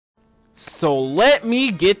So let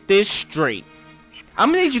me get this straight.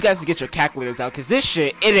 I'm gonna need you guys to get your calculators out, because this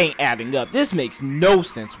shit, it ain't adding up. This makes no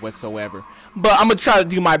sense whatsoever. But I'm gonna try to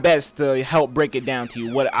do my best to help break it down to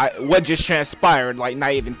you what just transpired like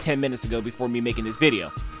not even 10 minutes ago before me making this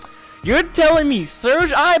video. You're telling me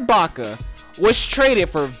Serge Ibaka was traded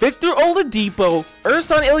for Victor Oladipo,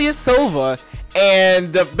 Ersan Ilyasova,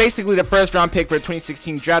 and basically the first round pick for the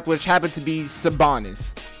 2016 draft, which happened to be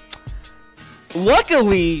Sabonis.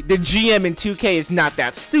 Luckily, the GM in 2K is not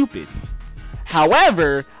that stupid.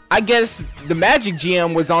 However, I guess the Magic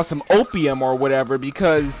GM was on some opium or whatever,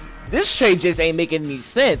 because this trade just ain't making any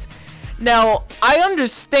sense. Now, I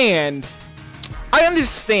understand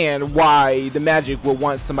why the Magic would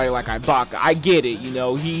want somebody like Ibaka. I get it, you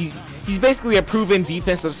know, he's basically a proven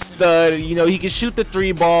defensive stud. You know, he can shoot the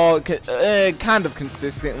 3-ball kind of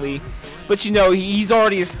consistently, but you know, he's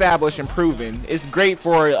already established and proven. It's great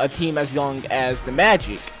for a team as young as the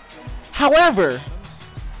Magic. However,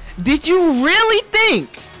 did you really think,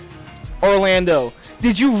 Orlando,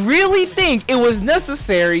 did you really think it was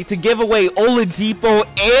necessary to give away Oladipo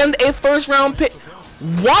and a first-round pick?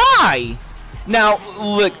 Why? Now,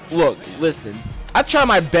 look, listen. I try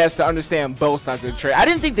my best to understand both sides of the trade. I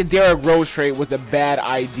didn't think the Derrick Rose trade was a bad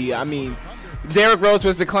idea. I mean, Derrick Rose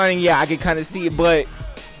was declining, yeah, I could kind of see it, but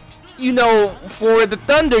you know, for the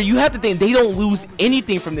Thunder, you have to think they don't lose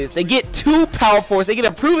anything from this. They get two power forwards. They get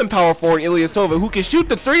a proven power forward, Ilyasova, who can shoot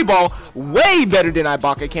the 3-ball way better than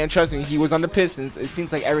Ibaka can. Trust me, he was on the Pistons. It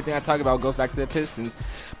seems like everything I talk about goes back to the Pistons.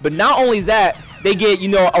 But not only that, they get, you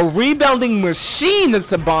know, a rebounding machine of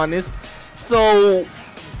Sabonis. So,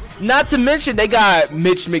 not to mention, they got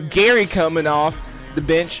Mitch McGary coming off the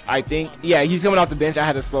bench, I think. Yeah, he's coming off the bench. I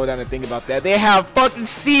had to slow down and think about that. They have fucking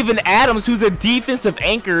Steven Adams, who's a defensive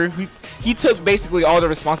anchor. He took basically all the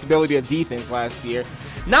responsibility of defense last year.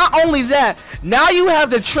 Not only that, now you have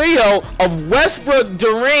the trio of Westbrook,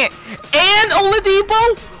 Durant, and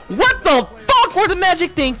Oladipo. What the fuck were the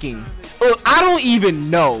Magic thinking? I don't even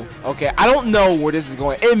know. Okay, I don't know where this is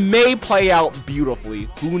going. It may play out beautifully.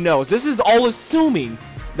 Who knows? This is all assuming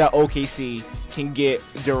that OKC can get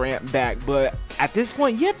Durant back, but at this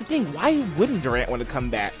point you have to think, why wouldn't Durant want to come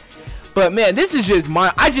back? But man, this is just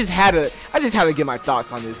I just had to get my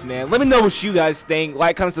thoughts on this, man. Let me know what you guys think.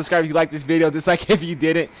 Like, comment, subscribe if you like this video, dislike if you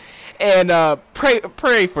didn't, and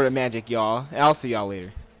pray for the Magic, y'all, and I'll see y'all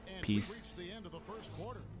later. Peace.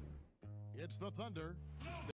 It's the Thunder